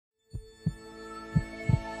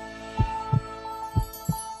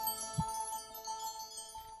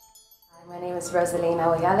is Roseline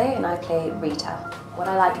Oath Bound and I play Rita. What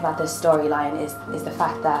I like about this storyline is the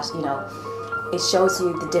fact that, you know, it shows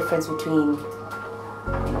you the difference between,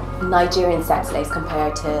 you know, Nigerian sex slaves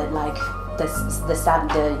compared to like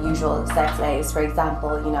the usual sex slaves. For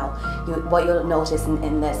example, you know, what you'll notice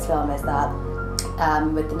in this film is that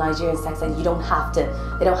with the Nigerian sex slaves, they don't have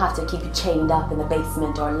to keep you chained up in the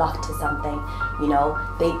basement or locked to something. You know,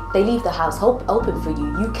 they leave the house open for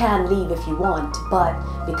you. You can leave if you want, but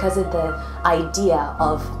because of the idea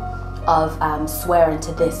of swearing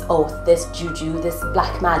to this oath, this juju, this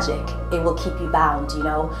black magic, it will keep you bound. You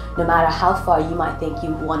know, no matter how far you might think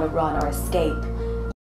you want to run or escape,